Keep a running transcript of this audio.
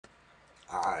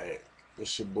Alright,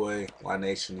 it's your boy Y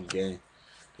Nation again.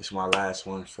 This is my last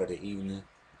one for the evening.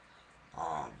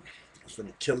 I'm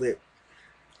finna kill it,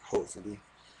 hopefully.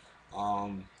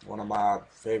 One of my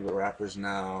favorite rappers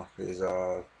now is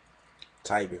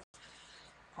Tiger.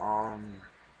 Um,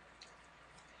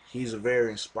 he's a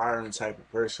very inspiring type of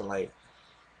person. Like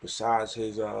besides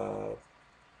his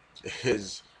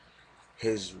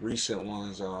his recent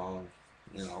ones,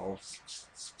 you know,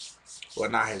 well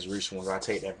not his recent ones. I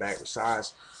take that back.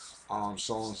 Besides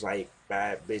songs like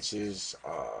Bad Bitches,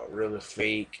 Real or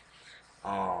Fake,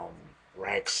 um,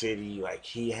 Rack City. Like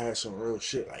he had some real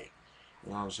shit. Like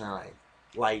you know what I'm saying. Like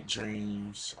Light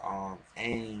Dreams,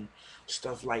 Aim,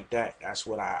 stuff like that. That's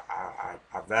what I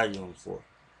value him for.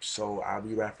 So I'll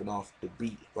be rapping off the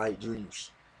beat, Light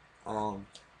Dreams. Um,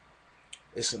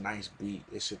 it's a nice beat.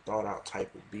 It's a thought out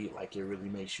type of beat. Like it really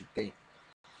makes you think.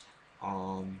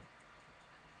 Um,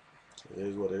 it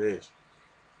is what it is.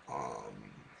 Um,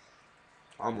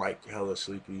 I'm like hella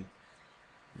sleepy.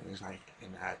 It's like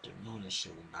in the afternoon and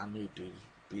shit, and I need to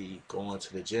be going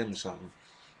to the gym or something,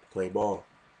 play ball.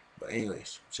 But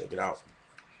anyways, check it out.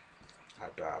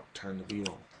 After I turn the beat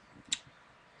on.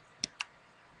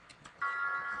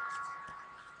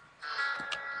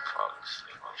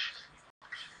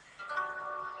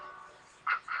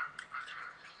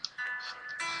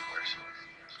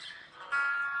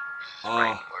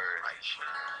 Uh,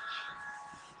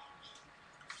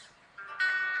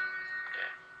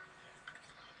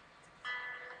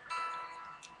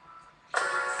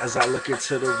 as I look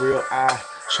into the real eye,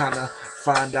 trying to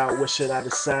find out what should I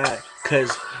decide.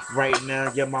 Cause right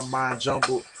now, yeah, my mind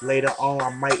jumbled. Later on, I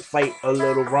might fight a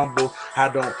little rumble. I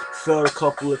don't feel a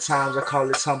couple of times, I call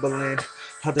it tumbling.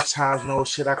 Other times, no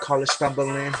shit, I call it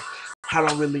stumbling. I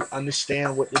don't really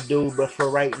understand what to do, but for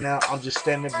right now, I'm just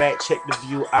standing back, check the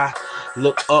view. I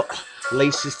look up,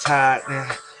 laces tied,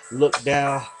 and look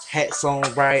down, hats on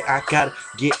right. I gotta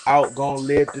get out, gonna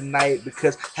live tonight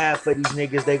because half of these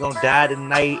niggas they gonna die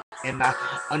tonight. And I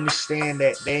understand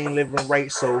that they ain't living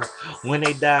right, so when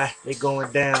they die, they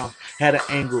going down at an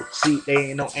angle. See, they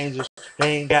ain't no angels,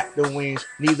 they ain't got the wings,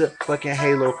 neither fucking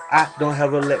Halo. I don't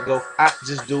ever let go, I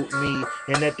just do me.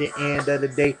 And at the end of the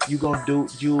day, you gon' do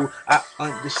you. I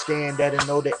understand that and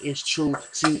know that it's true.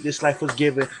 See, this life was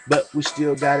given, but we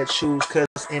still gotta choose. Cause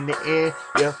in the end,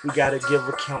 yeah, we gotta give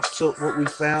accounts to what we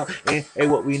found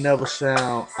and what we never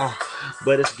found.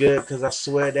 But it's good cause I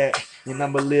swear that and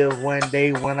I'ma live one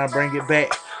day when I bring it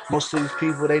back. Most of these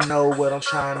people, they know what I'm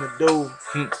trying to do.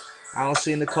 I don't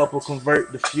seen a couple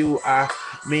convert the few. I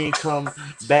mean come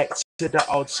back to the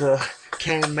altar.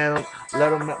 Came at him,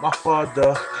 let him at my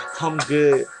father. I'm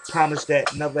good. Promise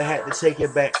that never had to take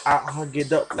it back. I hung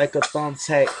it up like a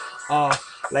thumbtack. Uh,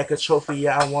 like a trophy,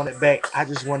 yeah, I want it back. I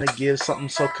just want to give something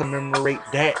so commemorate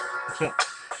that.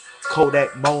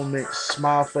 Kodak moment,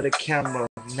 smile for the camera.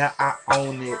 Now I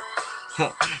own it.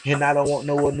 And I don't want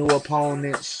no new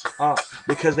opponents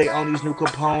because they own these new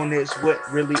components. What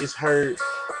really is heard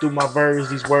through my verse,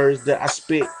 these words that I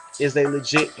spit, is they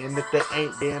legit? And if they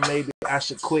ain't, then maybe I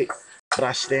should quit. But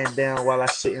I stand down while I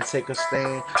sit and take a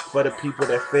stand for the people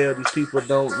that fail. These people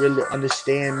don't really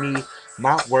understand me.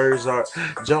 My words are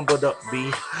jumbled up, be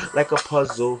like a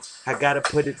puzzle. I gotta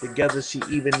put it together. See,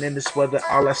 even in this weather,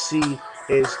 all I see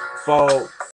is fog.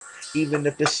 Even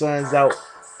if the sun's out,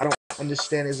 I don't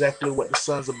understand exactly what the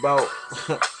sun's about.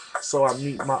 So I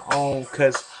meet my own,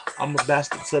 cause I'm a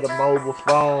bastard to the mobile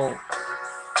phone.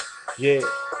 Yeah.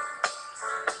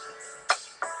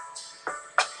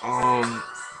 Um,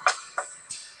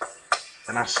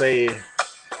 and I say,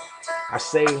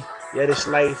 yeah, this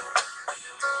life,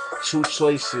 two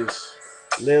choices.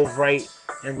 Live right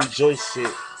and rejoice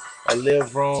it. Or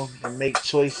live wrong and make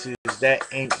choices that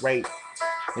ain't right.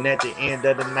 And at the end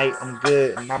of the night, I'm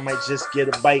good. And I might just get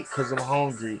a bite because I'm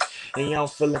hungry. And yeah, I'm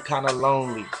feeling kind of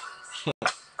lonely.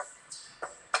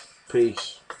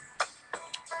 Peace.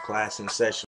 Class in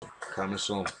session. Coming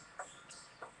soon.